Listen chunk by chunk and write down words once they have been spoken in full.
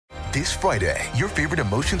This Friday, your favorite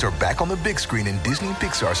emotions are back on the big screen in Disney and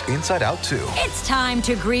Pixar's Inside Out 2. It's time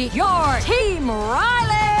to greet your Team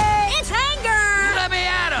Riley. It's anger. Let me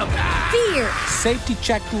at him. Fear. Safety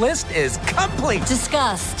checklist is complete.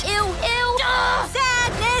 Disgust. Ew.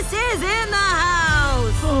 Sadness is in the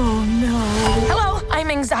house. Oh, no. Hello, I'm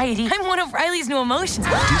anxiety. I'm one of Riley's new emotions.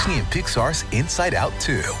 Disney and Pixar's Inside Out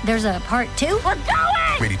 2. There's a part 2? We're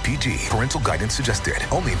going! Rated PG. Parental guidance suggested.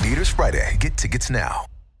 Only in theaters Friday. Get tickets now.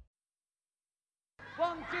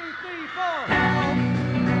 1, 2, 3, 4.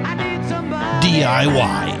 I need somebody.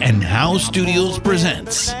 DIY and How Studios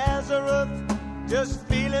presents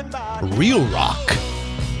Real Rock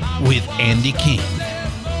with Andy King,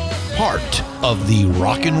 part of the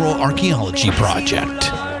Rock and Roll Archaeology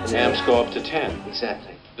Project. Amps go up to 10.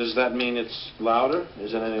 Exactly. Does that mean it's louder?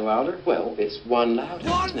 Is it any louder? Well, it's one louder,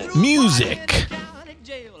 isn't it? Music,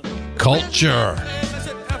 culture,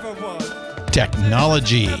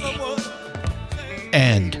 technology,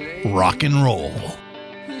 and rock and roll.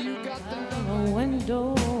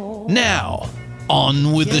 Now,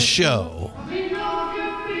 on with the show.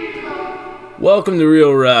 Welcome to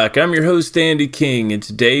Real Rock. I'm your host, Andy King, and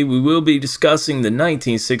today we will be discussing the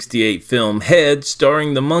 1968 film Head,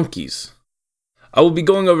 starring the Monkees. I will be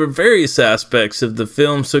going over various aspects of the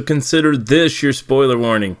film, so consider this your spoiler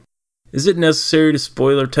warning. Is it necessary to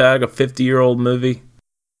spoiler tag a 50-year-old movie?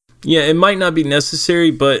 Yeah, it might not be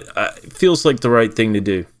necessary, but it feels like the right thing to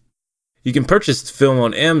do. You can purchase the film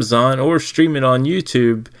on Amazon or stream it on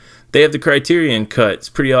YouTube. They have the Criterion cut. It's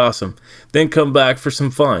pretty awesome. Then come back for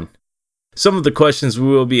some fun. Some of the questions we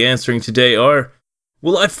will be answering today are,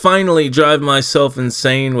 will I finally drive myself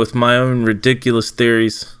insane with my own ridiculous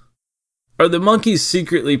theories? Are the Monkees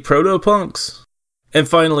secretly proto-punks? And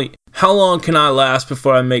finally, how long can I last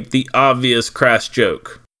before I make the obvious crass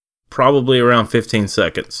joke? Probably around 15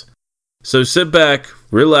 seconds. So sit back,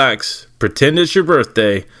 relax, pretend it's your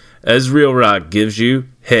birthday, as Real Rock gives you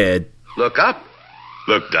Head. Look up,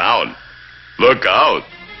 look down, look out.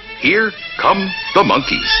 Here come the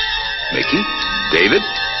Monkees. Mickey, David,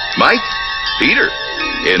 Mike, Peter,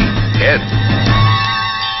 in Head.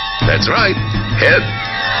 That's right, Head.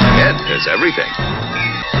 Head has everything,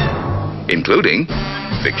 including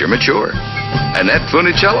Victor Mature, Annette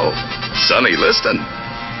Funicello, Sonny Liston,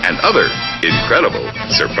 and other incredible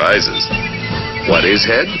surprises. What is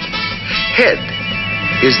Head? Head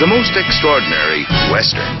is the most extraordinary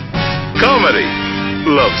Western, comedy,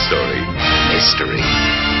 love story, mystery,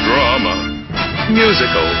 drama,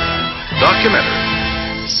 musical,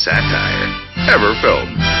 documentary, satire, ever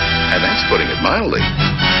filmed. And that's putting it mildly.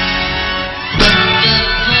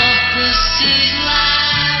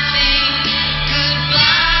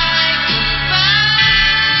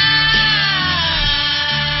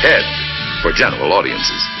 Head for general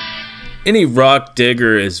audiences. Any rock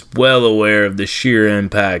digger is well aware of the sheer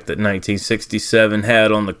impact that 1967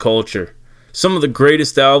 had on the culture. Some of the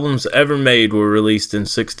greatest albums ever made were released in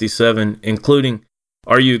 '67, including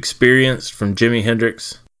Are You Experienced from Jimi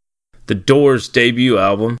Hendrix, The Doors' debut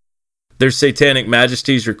album, Their Satanic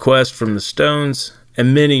Majesty's Request from the Stones,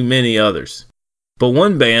 and many, many others. But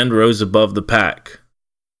one band rose above the pack.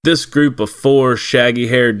 This group of 4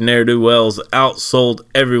 shaggy-haired ne'er-do-wells outsold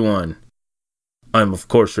everyone. I'm of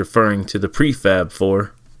course referring to the Prefab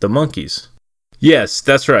Four, the Monkees. Yes,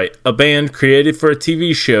 that's right, a band created for a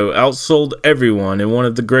TV show outsold everyone in one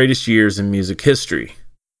of the greatest years in music history.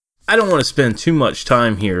 I don't want to spend too much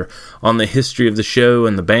time here on the history of the show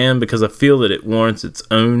and the band because I feel that it warrants its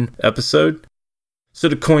own episode. So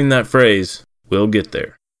to coin that phrase, we'll get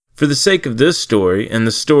there. For the sake of this story and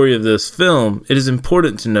the story of this film, it is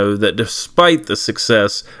important to know that despite the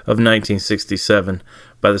success of 1967,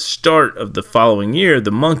 by the start of the following year,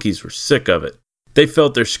 the Monkees were sick of it. They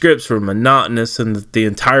felt their scripts were monotonous and that the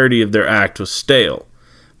entirety of their act was stale.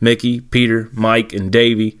 Mickey, Peter, Mike, and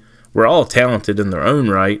Davey were all talented in their own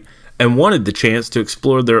right and wanted the chance to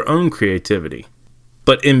explore their own creativity.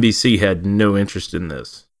 But NBC had no interest in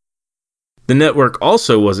this. The network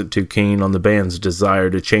also wasn't too keen on the band's desire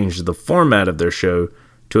to change the format of their show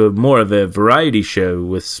to more of a variety show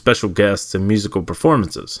with special guests and musical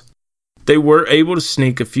performances. They were able to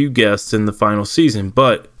sneak a few guests in the final season,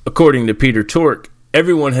 but, according to Peter Tork,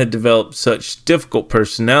 everyone had developed such difficult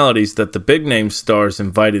personalities that the big-name stars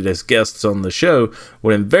invited as guests on the show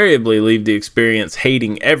would invariably leave the experience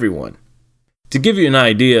hating everyone. To give you an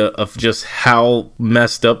idea of just how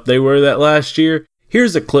messed up they were that last year,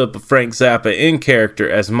 here's a clip of Frank Zappa in character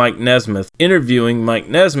as Mike Nesmith interviewing Mike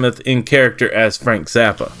Nesmith in character as Frank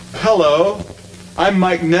Zappa. Hello, I'm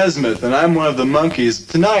Mike Nesmith, and I'm one of the Monkees.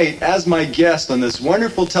 Tonight, as my guest on this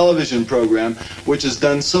wonderful television program, which has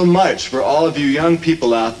done so much for all of you young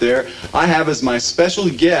people out there, I have as my special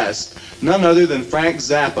guest none other than Frank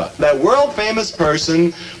Zappa, that world-famous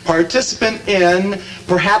person, participant in,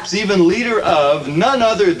 perhaps even leader of, none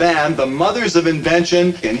other than the Mothers of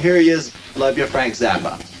Invention. And here he is. Love you, Frank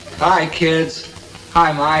Zappa. Hi, kids.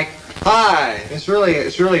 Hi, Mike. Hi. It's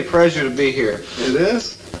really a pleasure to be here. It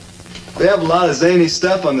is? They have a lot of zany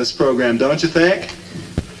stuff on this program, don't you think?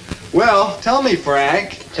 Well, tell me,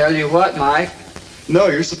 Frank. Tell you what, Mike? No,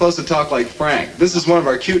 you're supposed to talk like Frank. This is one of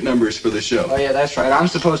our cute numbers for the show. Oh, yeah, that's right. I'm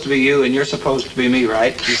supposed to be you, and you're supposed to be me,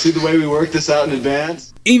 right? You see the way we work this out in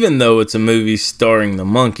advance? Even though it's a movie starring the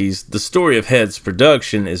Monkees, the story of Head's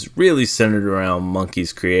production is really centered around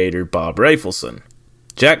Monkees creator Bob Rafelson,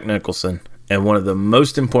 Jack Nicholson, and one of the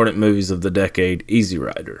most important movies of the decade, Easy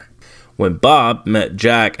Rider. When Bob met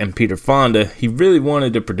Jack and Peter Fonda, he really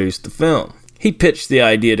wanted to produce the film. He pitched the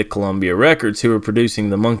idea to Columbia Records, who were producing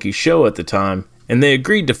the Monkees show at the time, and they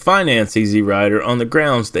agreed to finance Easy Rider on the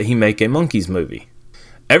grounds that he make a Monkees movie.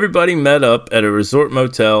 Everybody met up at a resort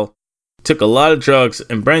motel, took a lot of drugs,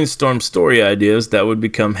 and brainstormed story ideas that would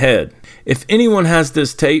become Head. If anyone has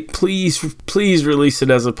this tape, please release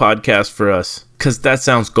it as a podcast for us, because that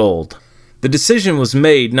sounds gold. The decision was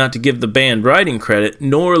made not to give the band writing credit,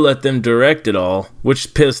 nor let them direct it all,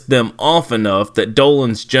 which pissed them off enough that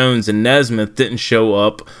Dolenz, Jones, and Nesmith didn't show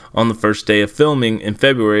up on the first day of filming in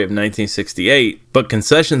February of 1968, but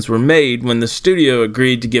concessions were made when the studio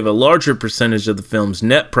agreed to give a larger percentage of the film's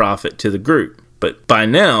net profit to the group. But by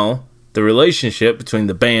now, the relationship between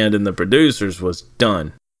the band and the producers was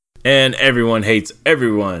done. And everyone hates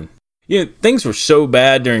everyone. Things were so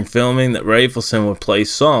bad during filming that Rafelson would play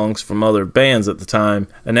songs from other bands at the time,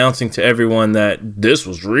 announcing to everyone that this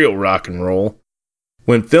was real rock and roll.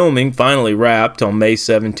 When filming finally wrapped on May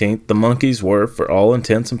 17th, the Monkees were, for all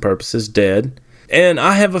intents and purposes, dead. And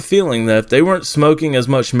I have a feeling that if they weren't smoking as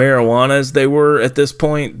much marijuana as they were at this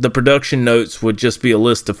point, the production notes would just be a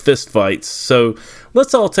list of fistfights. So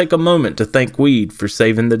let's all take a moment to thank weed for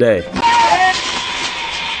saving the day.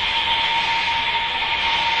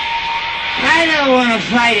 I don't want to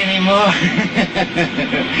fight anymore.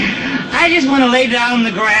 I just want to lay down in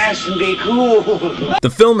the grass and be cool. The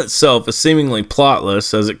film itself is seemingly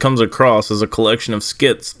plotless, as it comes across as a collection of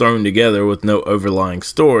skits thrown together with no overlying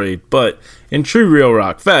story, but in true real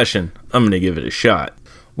rock fashion, I'm going to give it a shot.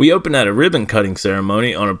 We open at a ribbon cutting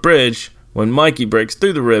ceremony on a bridge when Mikey breaks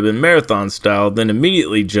through the ribbon marathon style, then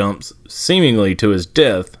immediately jumps, seemingly to his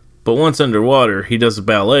death, but once underwater, he does a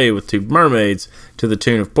ballet with two mermaids to the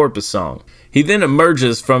tune of Porpoise Song. He then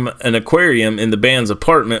emerges from an aquarium in the band's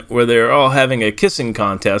apartment where they are all having a kissing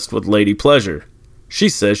contest with Lady Pleasure. She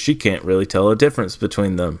says she can't really tell a difference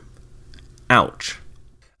between them. Ouch.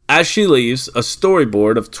 As she leaves, a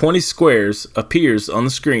storyboard of 20 squares appears on the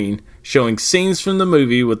screen, showing scenes from the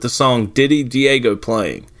movie with the song Diddy Diego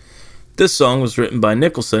playing. This song was written by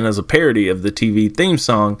Nicholson as a parody of the TV theme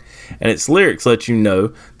song, and its lyrics let you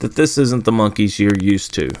know that this isn't the Monkees you're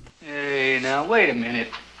used to. Hey, now wait a minute.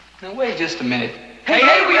 Now wait just a minute. Hey,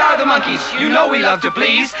 hey, we are the Monkees. You know we love to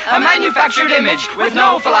please. A manufactured image with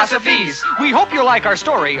no philosophies. We hope you like our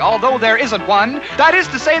story, although there isn't one. That is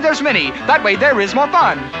to say, there's many. That way there is more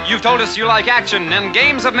fun. You've told us you like action and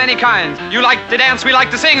games of many kinds. You like to dance, we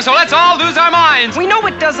like to sing, so let's all lose our minds. We know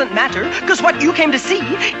it doesn't matter, because what you came to see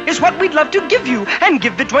is what we'd love to give you, and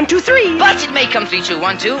give it 1, 2, 3. But it may come 3, 2,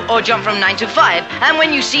 1, 2, or jump from 9 to 5. And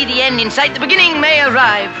when you see the end in sight, the beginning may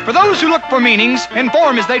arrive. For those who look for meanings, in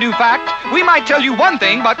form as they do fact, we might tell you one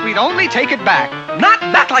thing, but we'd only take it back. Not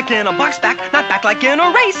back like in a box back, not back like in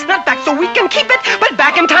a race, not back so we can keep it, but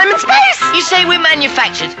back in time and space. You say we're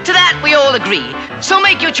manufactured. To that we all agree. So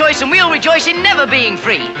make your choice and we'll rejoice in never being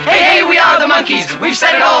free. Hey, hey, we are the Monkees. We've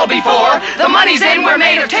said it all before. The money's in, we're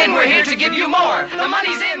made of tin. We're here to give you more. The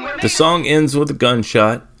money's in, we're made. The song ends with a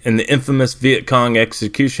gunshot and the infamous Viet Cong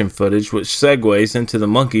execution footage, which segues into the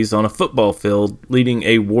Monkees on a football field leading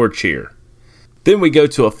a war cheer. Then we go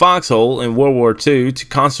to a foxhole in World War II to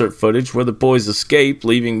concert footage where the boys escape,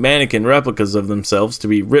 leaving mannequin replicas of themselves to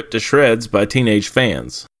be ripped to shreds by teenage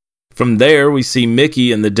fans. From there, we see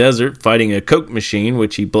Mickey in the desert fighting a Coke machine,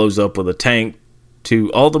 which he blows up with a tank,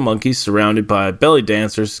 to all the Monkees surrounded by belly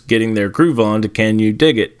dancers getting their groove on to Can You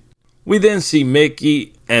Dig It. We then see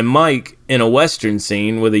Mickey and Mike in a western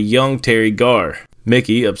scene with a young Terry Garr.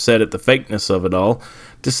 Mickey, upset at the fakeness of it all,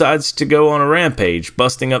 decides to go on a rampage,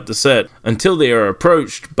 busting up the set until they are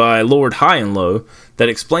approached by Lord High and Low that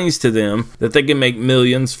explains to them that they can make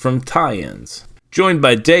millions from tie-ins. Joined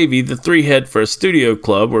by Davy, the three head for a studio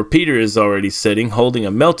club where Peter is already sitting holding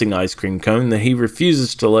a melting ice cream cone that he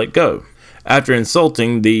refuses to let go. After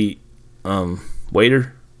insulting the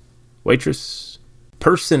waitress,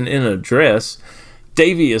 person in a dress,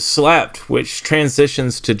 Davy is slapped, which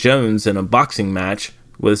transitions to Jones in a boxing match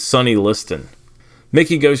with Sonny Liston.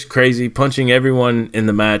 Mickey goes crazy, punching everyone in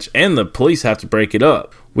the match, and the police have to break it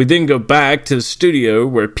up. We then go back to the studio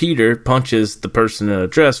where Peter punches the person in a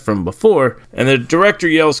dress from before, and the director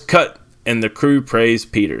yells cut, and the crew praise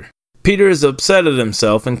Peter. Peter is upset at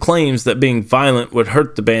himself and claims that being violent would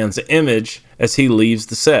hurt the band's image as he leaves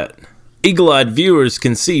the set. Eagle-eyed viewers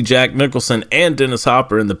can see Jack Nicholson and Dennis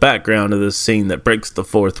Hopper in the background of this scene that breaks the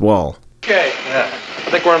fourth wall. Okay. Yeah.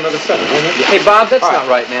 I think we're on another set. Hey, Bob, that's not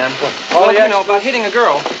right, man. Well, you know, about hitting a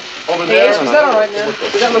girl. Over there. Hey, is that all right, man?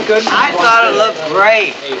 Does that look good? I thought it looked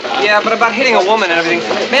great. Yeah, but about hitting a woman and everything.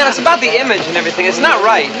 Man, it's about the image and everything. It's not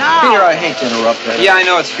right. No. Peter, I hate to interrupt. Yeah, I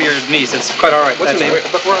know it's for your niece. It's quite all right. What's your name?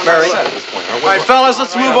 Mary. All right, fellas,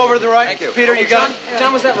 let's move over to the right. Thank you. Peter, you got it?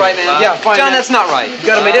 John, was that right, man? Yeah, fine. John, man. that's not right. You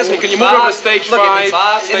got to make this. Can you move over to stage 5?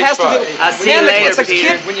 It has to be. I'll see you later,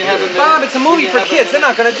 Peter. Bob, it's a movie for kids. They're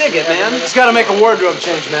not going to dig it, man. It's got to make a wardrobe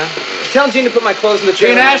change, man. Tell Gene to put my clothes in the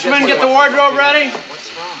chair. Gene Ashman, get the wardrobe ready.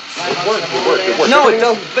 No,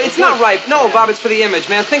 it's not right. No, Bob, it's for the image,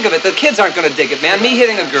 man. Think of it. The kids aren't going to dig it, man. Me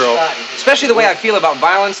hitting a girl, especially the way I feel about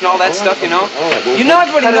violence and all that stuff, you know. You know,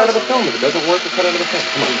 everybody knows. Cut it out of the film. If it doesn't work, cut it out of the film.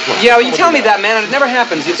 Come on. Yeah, well, you tell me that, man, and it never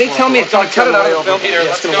happens. They tell me it's going to cut it out of the film. Peter,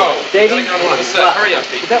 let's go. Davey, hurry up,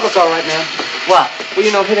 Pete. Did that look all right, man? What? Well,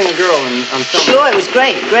 you know, hitting a girl on film. Sure, it was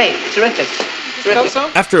great. Terrific.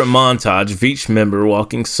 After a montage of each member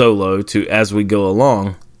walking solo to As We Go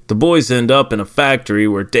Along, the boys end up in a factory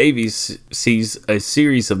where Davy sees a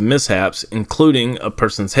series of mishaps, including a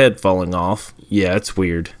person's head falling off. Yeah, it's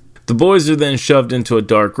weird. The boys are then shoved into a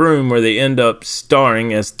dark room where they end up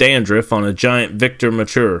starring as Dandruff on a giant Victor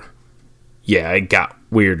Mature. Yeah, it got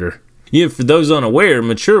weirder. Yeah, for those unaware,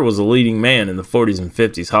 Mature was a leading man in the 40s and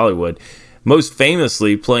 50s Hollywood, most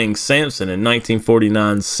famously playing Samson in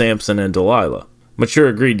 1949's Samson and Delilah. Mature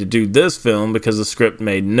agreed to do this film because the script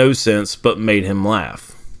made no sense but made him laugh.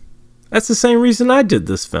 That's the same reason I did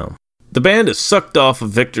this film. The band is sucked off of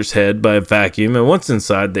Victor's head by a vacuum, and once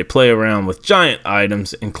inside, they play around with giant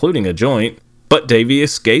items, including a joint. But Davy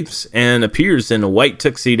escapes and appears in a white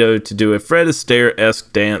tuxedo to do a Fred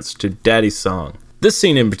Astaire-esque dance to Daddy's Song. This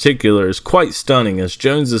scene in particular is quite stunning as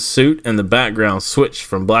Jones's suit and the background switch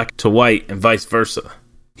from black to white and vice versa.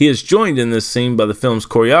 He is joined in this scene by the film's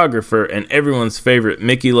choreographer and everyone's favorite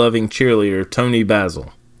Mickey-loving cheerleader, Tony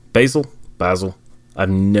Basil. Basil? I've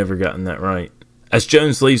never gotten that right. As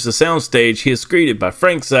Jones leaves the soundstage, he is greeted by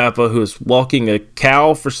Frank Zappa, who is walking a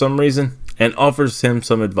cow for some reason, and offers him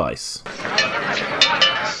some advice.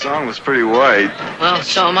 The song was pretty white. Well,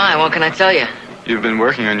 so am I. What can I tell you? You've been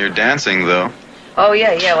working on your dancing, though. Oh,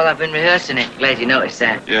 yeah. Well, I've been rehearsing it. Glad you noticed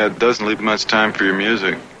that. Yeah, it doesn't leave much time for your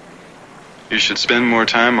music. You should spend more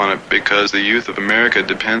time on it because the youth of America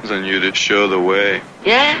depends on you to show the way.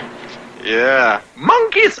 Yeah? Yeah.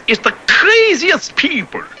 Monkeys is the craziest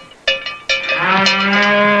people.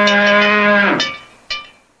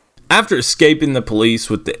 After escaping the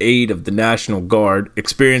police with the aid of the National Guard,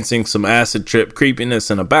 experiencing some acid trip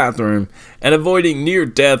creepiness in a bathroom, and avoiding near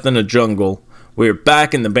death in a jungle, we are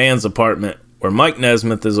back in the band's apartment where Mike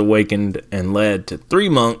Nesmith is awakened and led to 3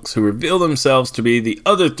 monks who reveal themselves to be the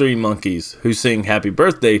other 3 monkeys who sing Happy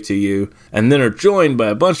Birthday to You, and then are joined by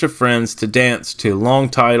a bunch of friends to dance to a long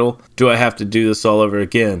title, Do I Have to Do This All Over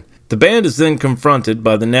Again? The band is then confronted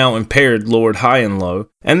by the now impaired Lord High and Low,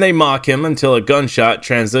 and they mock him until a gunshot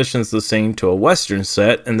transitions the scene to a western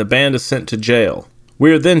set and the band is sent to jail.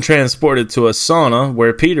 We are then transported to a sauna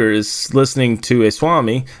where Peter is listening to a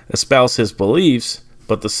Swami espouse his beliefs,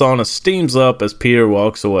 but the sauna steams up as Peter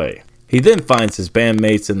walks away. He then finds his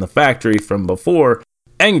bandmates in the factory from before.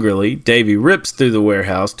 Angrily, Davy rips through the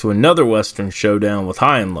warehouse to another western showdown with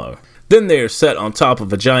High and Low. Then they are set on top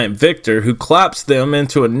of a giant Victor who claps them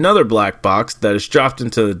into another black box that is dropped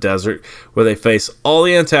into the desert where they face all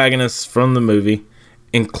the antagonists from the movie,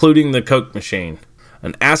 including the Coke machine.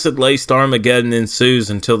 An acid-laced Armageddon ensues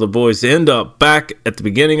until the boys end up back at the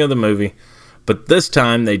beginning of the movie, but this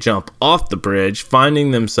time they jump off the bridge,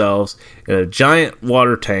 finding themselves in a giant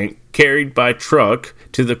water tank carried by truck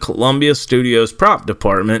to the Columbia Studios prop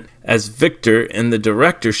department as Victor in the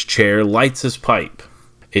director's chair lights his pipe.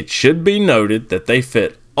 It should be noted that they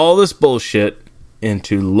fit all this bullshit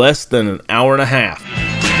into less than an hour and a half.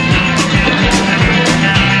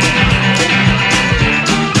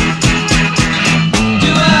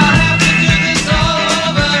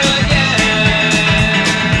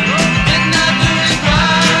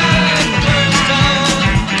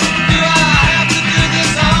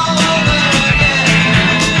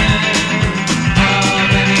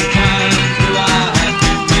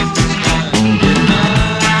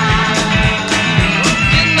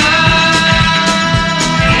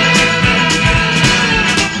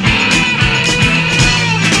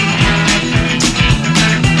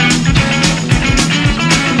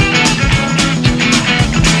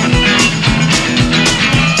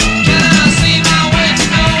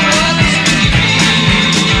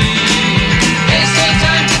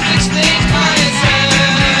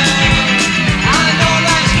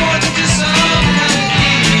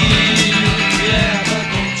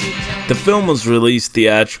 film was released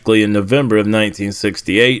theatrically in November of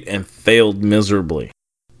 1968 and failed miserably,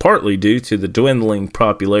 partly due to the dwindling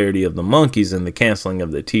popularity of the Monkees and the canceling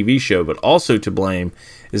of the TV show, but also to blame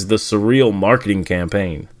is the surreal marketing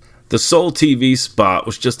campaign. The sole TV spot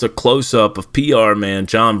was just a close-up of PR man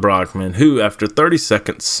John Brockman, who, after 30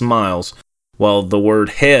 seconds, smiles while the word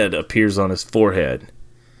head appears on his forehead.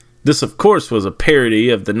 This, of course, was a parody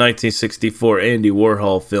of the 1964 Andy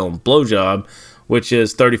Warhol film Blowjob, which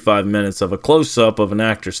is 35 minutes of a close-up of an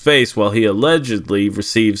actor's face while he allegedly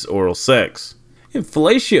receives oral sex. And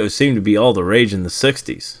fellatio seemed to be all the rage in the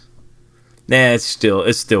 60s. Nah, it's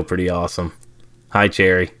still pretty awesome. Hi,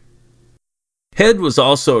 Cherry. Head was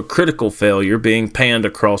also a critical failure, being panned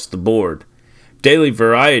across the board. Daily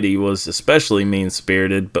Variety was especially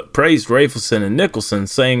mean-spirited, but praised Rafelson and Nicholson,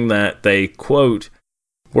 saying that they, quote,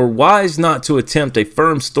 were wise not to attempt a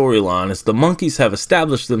firm storyline as the Monkees have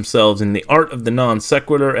established themselves in the art of the non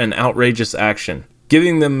sequitur and outrageous action.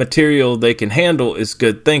 Giving them material they can handle is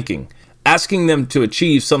good thinking. Asking them to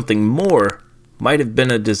achieve something more might have been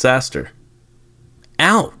a disaster.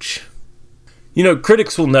 Ouch. You know,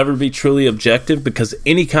 critics will never be truly objective because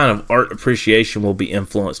any kind of art appreciation will be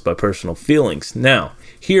influenced by personal feelings. Now,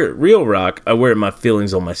 here at Real Rock, I wear my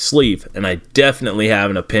feelings on my sleeve, and I definitely have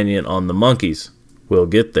an opinion on the Monkees. We'll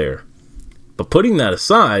get there. But putting that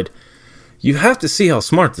aside, you have to see how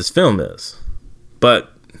smart this film is.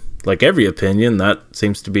 But, like every opinion, that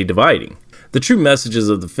seems to be dividing. The true messages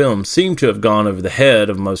of the film seem to have gone over the head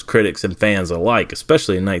of most critics and fans alike,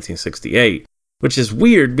 especially in 1968. Which is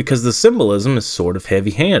weird because the symbolism is sort of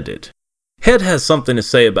heavy-handed. Head has something to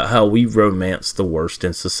say about how we romance the worst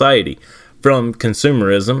in society, from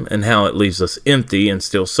consumerism and how it leaves us empty and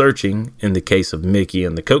still searching, in the case of Mickey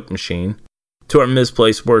and the Coke Machine, to our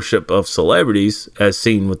misplaced worship of celebrities, as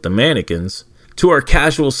seen with the mannequins, to our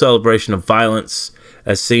casual celebration of violence,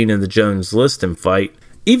 as seen in the Jones-Liston fight.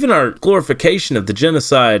 Even our glorification of the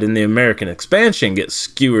genocide and the American expansion gets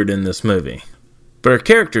skewered in this movie. But our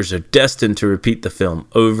characters are destined to repeat the film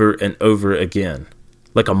over and over again,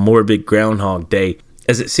 like a morbid Groundhog Day,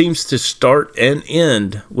 as it seems to start and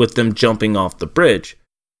end with them jumping off the bridge.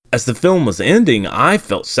 As the film was ending, I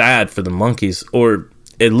felt sad for the Monkees, or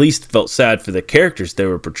at least felt sad for the characters they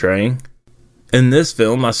were portraying. In this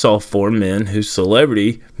film, I saw 4 men whose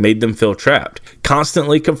celebrity made them feel trapped,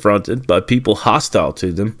 constantly confronted by people hostile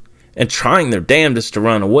to them, and trying their damnedest to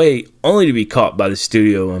run away, only to be caught by the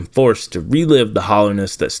studio and forced to relive the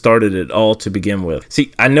hollowness that started it all to begin with.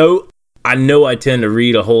 See, I know I tend to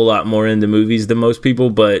read a whole lot more into movies than most people,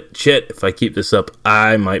 but shit, if I keep this up,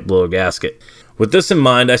 I might blow a gasket. With this in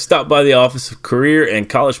mind, I stopped by the office of career and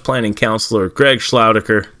college planning counselor Greg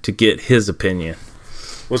Schlaudecker to get his opinion.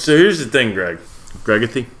 Well, so here's the thing, Greg.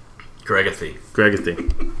 Gregathy?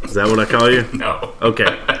 Gregathy. Is that what I call you? No. Okay.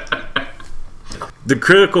 The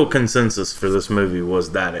critical consensus for this movie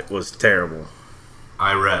was that it was terrible.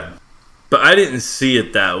 I read. But I didn't see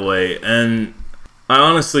it that way, and I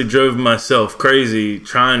honestly drove myself crazy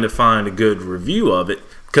trying to find a good review of it,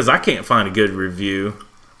 because I can't find a good review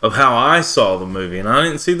of how I saw the movie, and I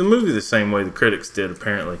didn't see the movie the same way the critics did,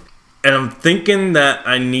 apparently. And I'm thinking that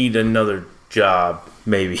I need another job,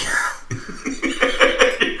 maybe.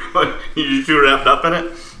 You just too wrapped up in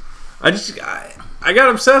it? I got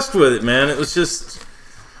obsessed with it, man. It was just...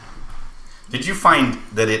 Did you find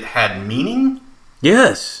that it had meaning?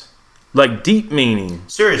 Yes. Like deep meaning.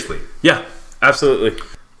 Seriously? Yeah, absolutely.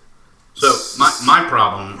 So, my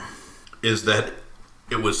problem is that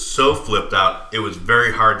it was so flipped out, it was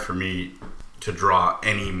very hard for me to draw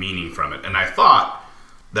any meaning from it. And I thought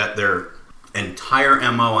that their entire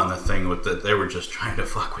MO on the thing was that they were just trying to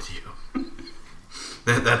fuck with you.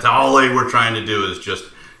 That's all they were trying to do, is just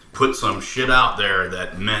put some shit out there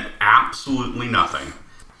that meant absolutely nothing.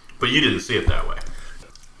 But you didn't see it that way.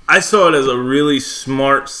 I saw it as a really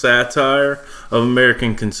smart satire of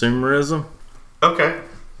American consumerism. Okay.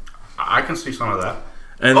 I can see some of that.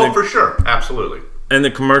 And for sure. Absolutely. And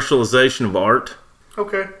the commercialization of art.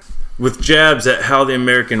 Okay. With jabs at how the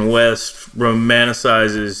American West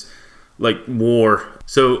romanticizes, like, war.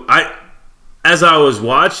 So as I was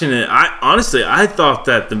watching it, I thought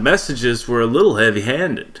that the messages were a little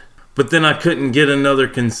heavy-handed. But then I couldn't get another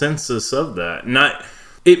consensus of that. And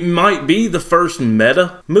it might be the first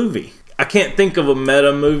meta movie. I can't think of a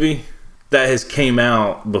meta movie that has came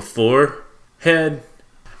out before Head.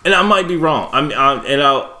 And I might be wrong.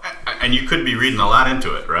 And you could be reading a lot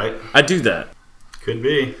into it, right? I do that. Could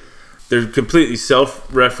be. They're completely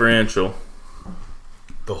self-referential.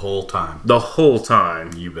 The whole time. The whole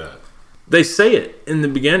time. You bet. They say it in the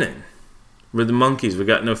beginning. We're the Monkees. We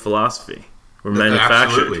got no philosophy. We're manufactured.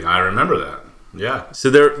 Absolutely. I remember that. Yeah. So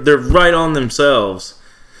they're right on themselves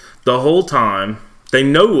the whole time. They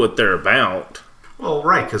know what they're about. Well,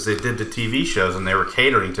 right, because they did the TV shows and they were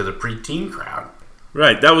catering to the preteen crowd.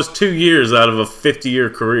 Right, that was 2 years out of a 50-year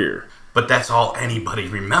career. But that's all anybody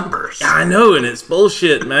remembers. I know, and it's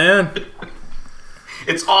bullshit, man.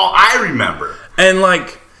 It's all I remember. And,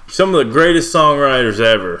 like, some of the greatest songwriters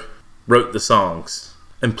ever wrote the songs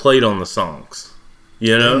and played on the songs.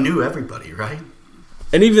 You know? They knew everybody, right?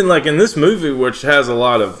 And even, like, in this movie, which has a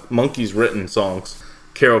lot of Monkees-written songs,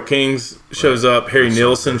 Carole King shows up, Harry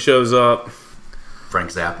Nilsson shows up.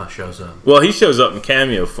 Frank Zappa shows up. Well, he shows up in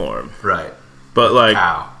cameo form. Right. But, like,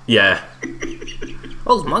 Cow. Yeah.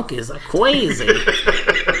 Those monkeys are crazy.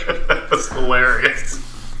 That's hilarious.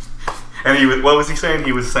 And what was he saying?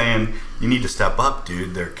 He was saying, you need to step up,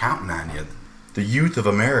 dude. They're counting on you. The youth of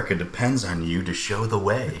America depends on you to show the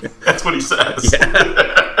way. That's what he says. Yeah.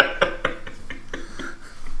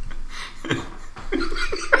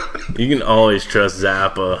 You can always trust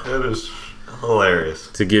Zappa. That is hilarious.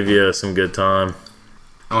 To give you some good time.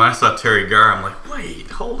 And when I saw Terry Garr, I'm like, wait,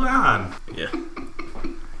 hold on. Yeah.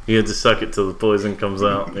 You have to suck it till the poison comes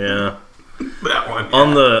out. Yeah. That one. Yeah.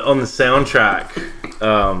 On the soundtrack,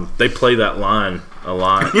 they play that line a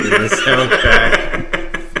lot in the soundtrack.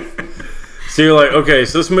 So you're like, okay,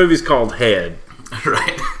 so this movie's called Head.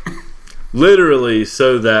 Right. Literally,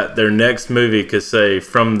 so that their next movie could say,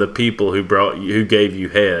 from the people who gave you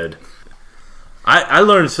head. I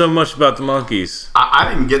learned so much about the Monkees. I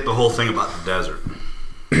didn't get the whole thing about the desert.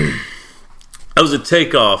 That was a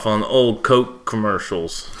takeoff on old Coke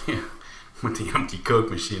commercials. Yeah, with the empty Coke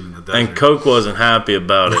machine in the desert. And Coke wasn't happy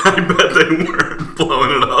about it. I bet they weren't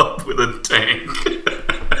blowing it up with a tank.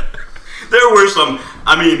 There were some.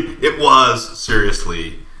 I mean, it was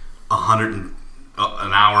seriously an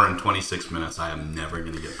hour and 26 minutes. I am never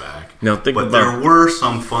going to get back. Now there were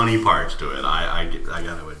some funny parts to it. I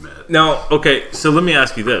got to admit. Now, okay, so let me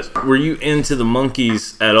ask you this: were you into the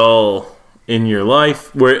Monkees at all in your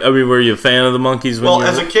life? Were you a fan of the Monkees? Well,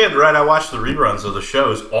 as a kid, right? I watched the reruns of the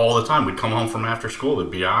shows all the time. We'd come home from after school,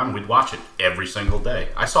 it'd be on. We'd watch it every single day.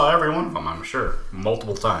 I saw every one of them, I'm sure,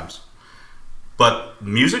 multiple times. But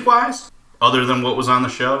music-wise, other than what was on the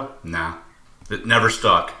show, nah, it never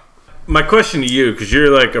stuck. My question to you, because you're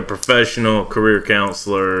like a professional career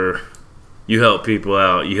counselor, you help people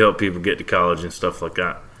out, you help people get to college and stuff like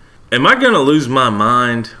that. Am I going to lose my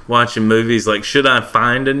mind watching movies? Like, should I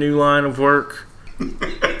find a new line of work?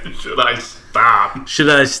 Should I stop? Should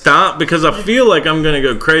I stop? Because I feel like I'm going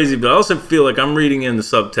to go crazy, but I also feel like I'm reading in the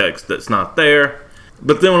subtext that's not there.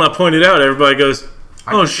 But then when I point it out, everybody goes,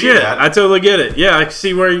 oh shit, I totally get it. Yeah, I can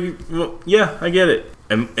see where yeah, I get it.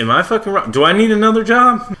 Am I fucking wrong? Do I need another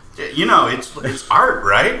job? You know, it's art,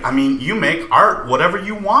 right? I mean, you make art whatever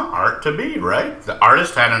you want art to be, right? The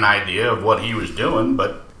artist had an idea of what he was doing,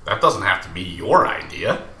 but that doesn't have to be your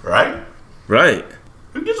idea, right? Right.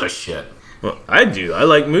 Who gives a shit? Well, I do. I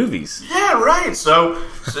like movies. Yeah, right. So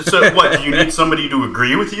what? Do you need somebody to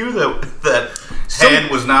agree with you that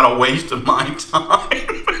Head was not a waste of my time?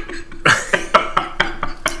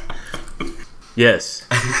 Yes.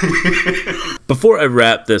 Before I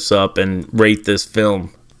wrap this up and rate this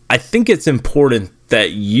film, I think it's important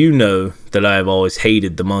that you know that I have always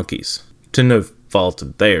hated the Monkees, to no fault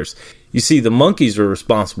of theirs. You see, the Monkees were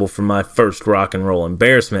responsible for my first rock and roll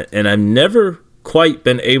embarrassment, and I've never quite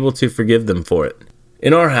been able to forgive them for it.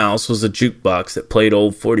 In our house was a jukebox that played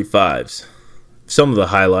old 45s. Some of the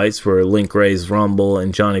highlights were Link Wray's Rumble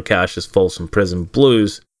and Johnny Cash's Folsom Prison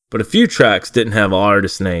Blues, but a few tracks didn't have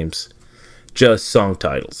artist names, just song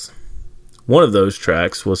titles. One of those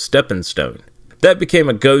tracks was Steppin' Stone. That became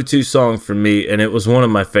a go-to song for me, and it was one of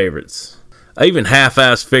my favorites. I even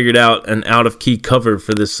half-assed figured out an out-of-key cover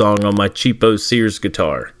for this song on my cheapo Sears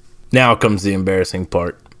guitar. Now comes the embarrassing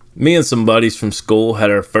part. Me and some buddies from school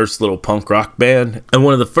had our first little punk rock band, and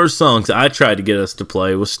one of the first songs I tried to get us to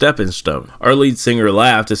play was Steppin' Stone. Our lead singer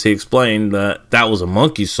laughed as he explained that was a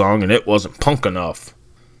Monkees song and it wasn't punk enough.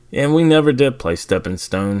 And we never did play Steppin'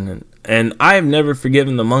 Stone, and I have never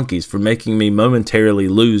forgiven the Monkees for making me momentarily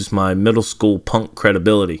lose my middle school punk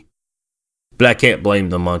credibility. But I can't blame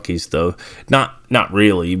the Monkees, though. Not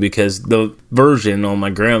really, because the version on my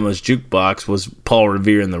grandma's jukebox was Paul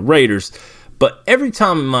Revere and the Raiders. But every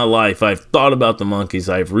time in my life I've thought about the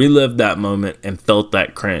Monkees, I've relived that moment and felt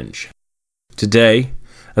that cringe. Today,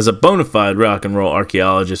 as a bona fide rock and roll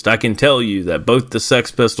archaeologist, I can tell you that both the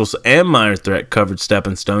Sex Pistols and Minor Threat covered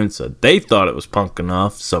Steppin' Stone, so they thought it was punk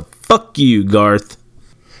enough, so fuck you, Garth.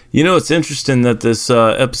 You know, it's interesting that this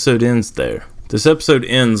episode ends there. This episode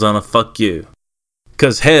ends on a fuck you.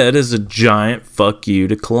 Because Head is a giant fuck you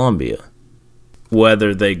to Columbia.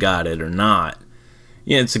 Whether they got it or not.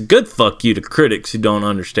 Yeah, it's a good fuck you to critics who don't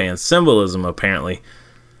understand symbolism, apparently.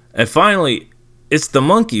 And finally, it's the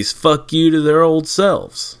Monkees' fuck you to their old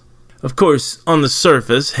selves. Of course, on the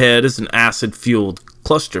surface, Head is an acid-fueled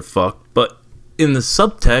clusterfuck, but in the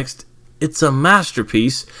subtext, it's a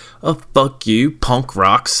masterpiece of fuck you punk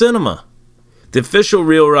rock cinema. The official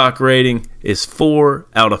Real Rock rating is 4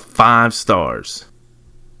 out of 5 stars.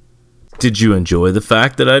 Did you enjoy the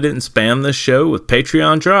fact that I didn't spam this show with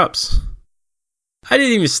Patreon drops? I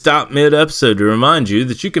didn't even stop mid-episode to remind you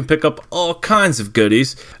that you can pick up all kinds of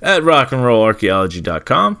goodies at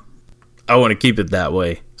rockandrollarchaeology.com. I want to keep it that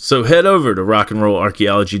way, so head over to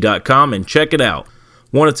rockandrollarchaeology.com and check it out.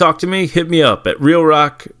 Want to talk to me? Hit me up at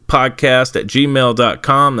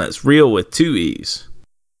realrockpodcast@gmail.com. That's real with 2 E's.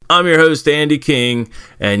 I'm your host, Andy King,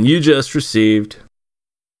 and you just received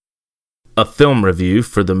a film review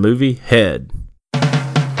for the movie Head.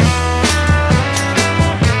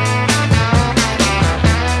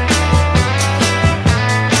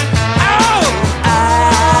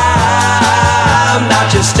 I'm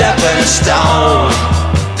not your stepping stone.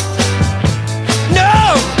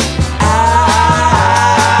 No,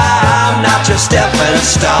 I'm not your stepping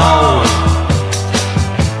stone.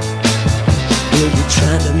 You're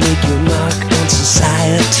trying to make your mark on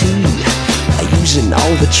society, using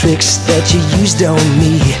all the tricks that you used on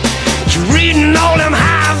me. You're reading all them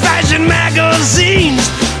high fashion magazines,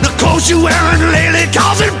 the clothes you wearing lately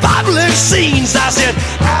causing public scenes. I said,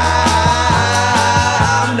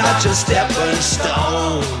 I'm not your stepping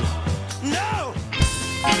stone. No.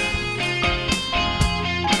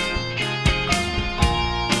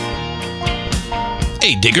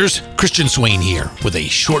 Hey diggers, Christian Swain here with a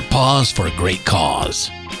short pause for a great cause.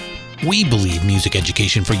 We believe music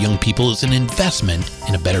education for young people is an investment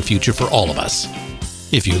in a better future for all of us.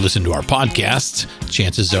 If you listen to our podcasts,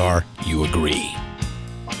 chances are you agree.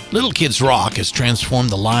 Little Kids Rock has transformed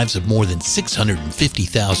the lives of more than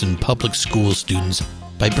 650,000 public school students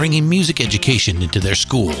by bringing music education into their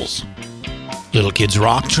schools. Little Kids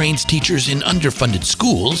Rock trains teachers in underfunded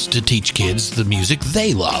schools to teach kids the music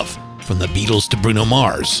they love, from the Beatles to Bruno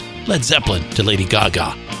Mars, Led Zeppelin to Lady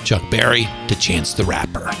Gaga, Chuck Berry to Chance the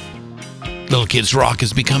Rapper. Little Kids Rock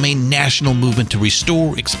has become a national movement to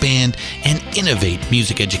restore, expand, and innovate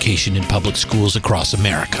music education in public schools across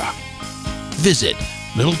America. Visit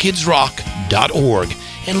littlekidsrock.org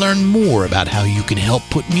and learn more about how you can help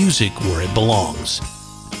put music where it belongs,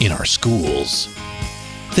 in our schools.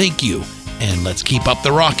 Thank you, and let's keep up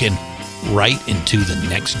the rockin' right into the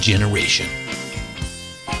next generation.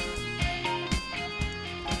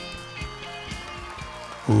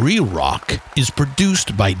 Real Rock is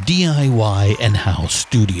produced by DIY and House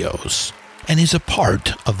Studios and is a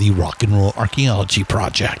part of the Rock and Roll Archaeology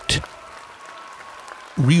Project.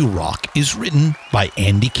 Real Rock is written by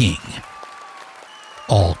Andy King.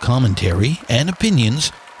 All commentary and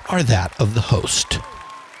opinions are that of the host.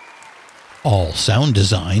 All sound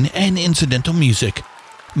design and incidental music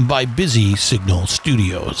by Busy Signal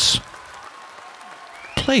Studios.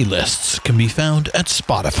 Playlists can be found at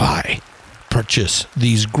Spotify. Purchase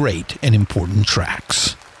these great and important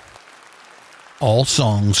tracks. All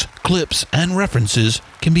songs, clips, and references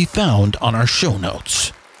can be found on our show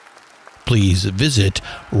notes. Please visit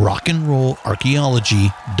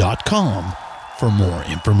rockandrollarchaeology.com for more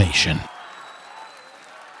information.